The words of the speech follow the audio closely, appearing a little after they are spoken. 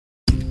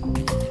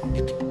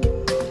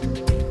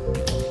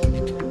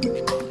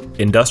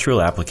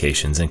Industrial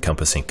applications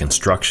encompassing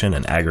construction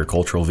and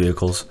agricultural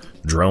vehicles,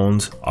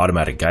 drones,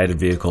 automatic guided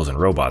vehicles, and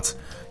robots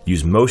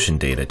use motion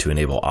data to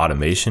enable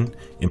automation,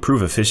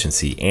 improve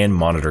efficiency, and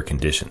monitor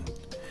condition.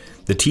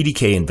 The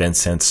TDK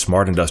InvenSense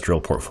Smart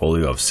Industrial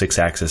portfolio of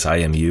 6-axis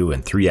IMU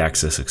and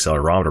 3-axis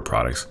accelerometer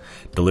products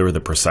deliver the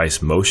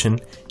precise motion,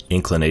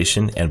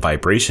 inclination, and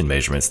vibration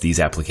measurements these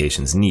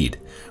applications need,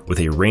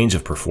 with a range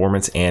of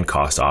performance and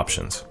cost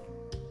options.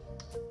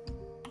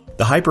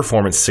 The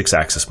high-performance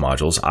 6-axis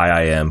modules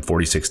IIM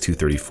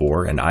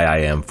 46234 and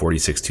IIM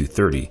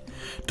 46230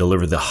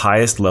 deliver the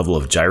highest level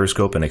of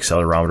gyroscope and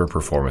accelerometer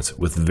performance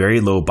with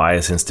very low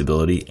bias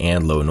instability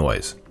and low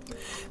noise.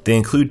 They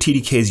include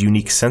TDK's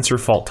unique sensor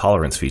fault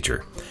tolerance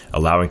feature,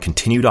 allowing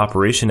continued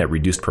operation at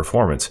reduced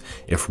performance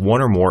if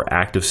one or more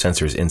active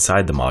sensors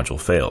inside the module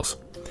fails.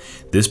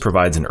 This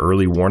provides an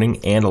early warning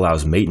and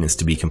allows maintenance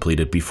to be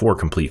completed before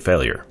complete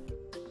failure.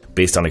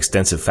 Based on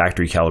extensive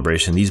factory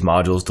calibration, these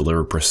modules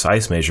deliver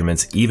precise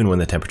measurements even when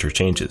the temperature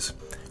changes.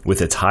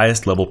 With its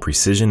highest level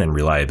precision and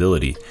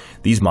reliability,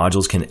 these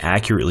modules can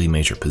accurately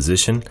measure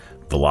position,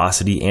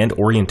 velocity, and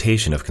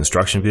orientation of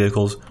construction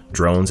vehicles,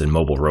 drones, and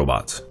mobile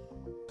robots.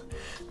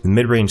 The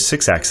mid-range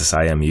 6-axis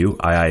IMU,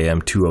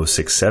 IIM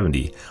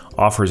 20670,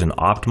 offers an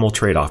optimal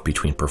trade-off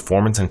between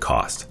performance and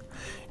cost.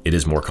 It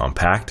is more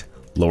compact,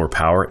 lower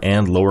power,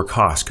 and lower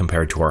cost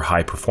compared to our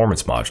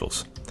high-performance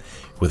modules.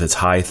 With its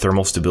high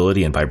thermal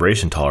stability and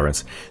vibration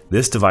tolerance,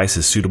 this device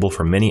is suitable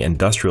for many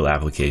industrial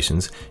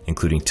applications,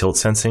 including tilt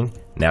sensing,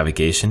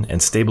 navigation, and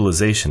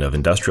stabilization of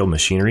industrial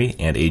machinery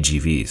and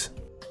AGVs.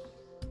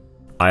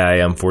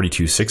 IIM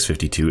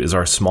 42652 is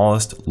our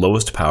smallest,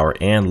 lowest power,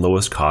 and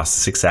lowest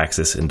cost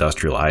 6-axis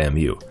industrial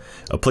IMU,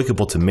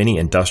 applicable to many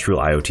industrial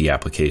IoT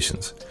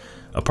applications.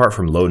 Apart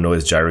from low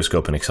noise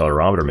gyroscope and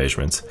accelerometer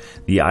measurements,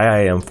 the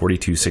IIM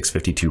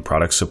 42652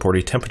 products support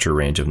a temperature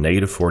range of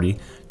 -40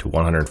 to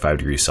 105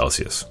 degrees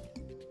Celsius.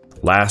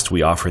 Last,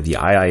 we offer the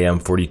IIM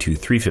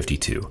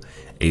 42352,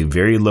 a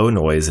very low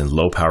noise and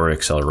low power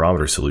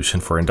accelerometer solution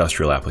for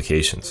industrial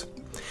applications.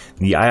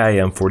 The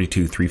IIM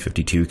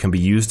 42352 can be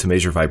used to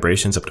measure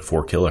vibrations up to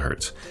 4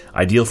 kHz,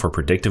 ideal for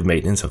predictive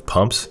maintenance of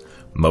pumps,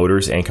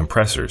 motors, and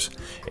compressors,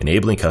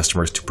 enabling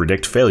customers to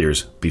predict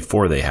failures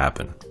before they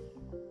happen.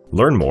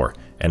 Learn more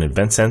at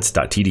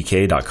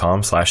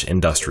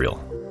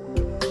InvenSense.tdk.com/industrial.